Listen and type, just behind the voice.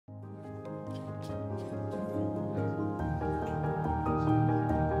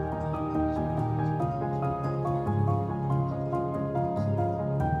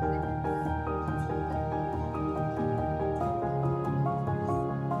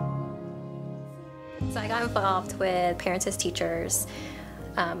So I got involved with Parents as Teachers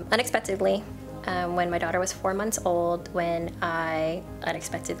unexpectedly when my daughter was 4 months old, when I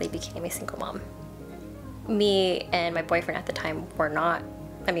unexpectedly became a single mom. Me and my boyfriend at the time were not,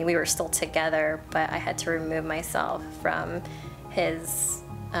 I mean, we were still together, but I had to remove myself from his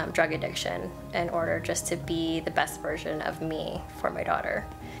drug addiction in order just to be the best version of me for my daughter.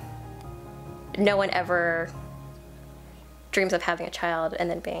 No one ever dreams of having a child and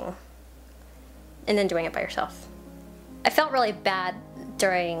then doing it by yourself. I felt really bad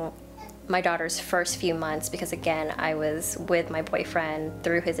during my daughter's first few months because, again, I was with my boyfriend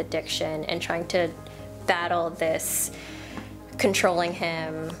through his addiction and trying to battle this, controlling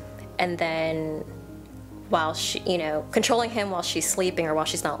him, and then while controlling him while she's sleeping or while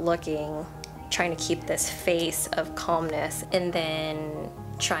she's not looking, trying to keep this face of calmness, and then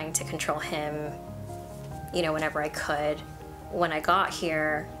trying to control him, whenever I could. When I got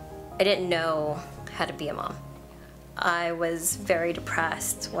here, I didn't know how to be a mom. I was very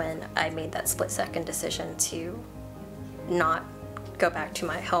depressed when I made that split-second decision to not go back to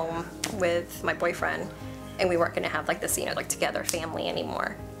my home with my boyfriend, and we weren't going to have like this, together family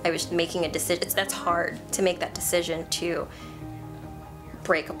anymore. I was making a decision. That's hard to make that decision to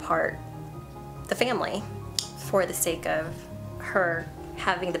break apart the family for the sake of her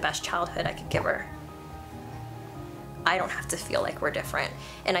having the best childhood I could give her. I don't have to feel like we're different,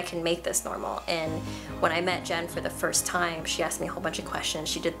 and I can make this normal. And when I met Jen for the first time, she asked me a whole bunch of questions.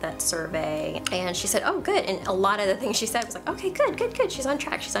 She did that survey, and she said, oh, good. And a lot of the things she said was like, okay, good, good, good. She's on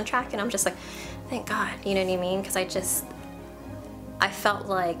track, she's on track. And I'm just like, thank God, you know what I mean? Because I felt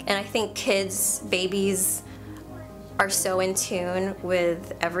like, and I think babies are so in tune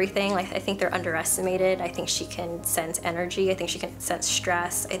with everything. Like, I think they're underestimated. I think she can sense energy. I think she can sense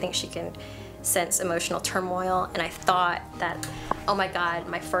stress. I think she can sense emotional turmoil. And I thought that, oh my God,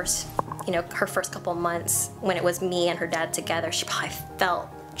 my first, her first couple months when it was me and her dad together, she probably felt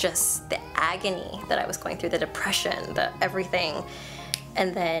just the agony that I was going through, the depression, the everything.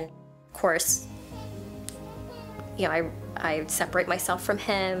 And then, of course, I separate myself from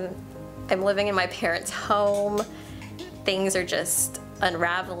him. I'm living in my parents' home. Things are just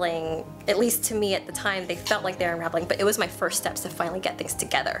unraveling. At least to me at the time, they felt like they were unraveling, but it was my first steps to finally get things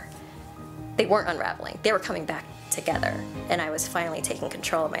together. They weren't unraveling. They were coming back together, and I was finally taking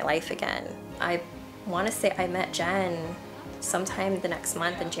control of my life again. I want to say I met Jen sometime the next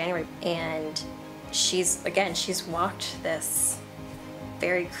month in January, and she's walked this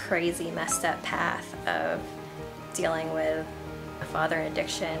very crazy, messed up path of dealing with a father and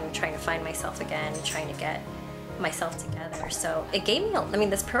addiction, trying to find myself again, trying to get myself together. So it gave me,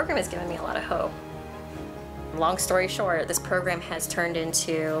 this program has given me a lot of hope. Long story short, this program has turned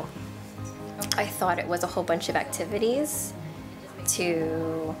into, I thought it was a whole bunch of activities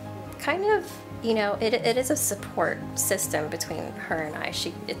to kind of, it is a support system between her and I.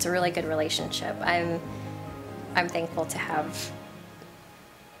 It's a really good relationship. I'm thankful to have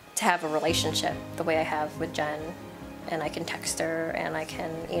a relationship the way I have with Jen, and I can text her and I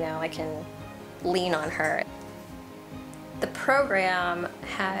can, I can lean on her. The program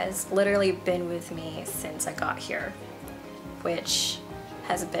has literally been with me since I got here, which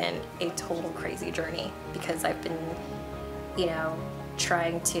has been a total crazy journey because I've been,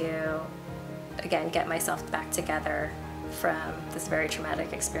 trying to, again, get myself back together from this very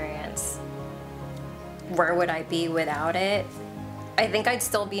traumatic experience. Where would I be without it? I think I'd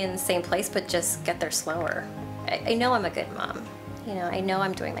still be in the same place, but just get there slower. I know I'm a good mom. I know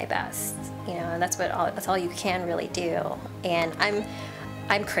I'm doing my best. And that's all you can really do. And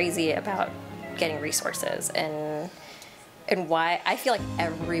I'm crazy about getting resources and why I feel like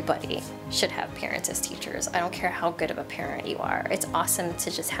everybody should have parents as teachers. I don't care how good of a parent you are. It's awesome to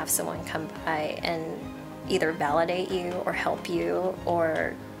just have someone come by and either validate you or help you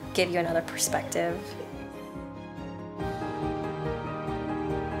or give you another perspective.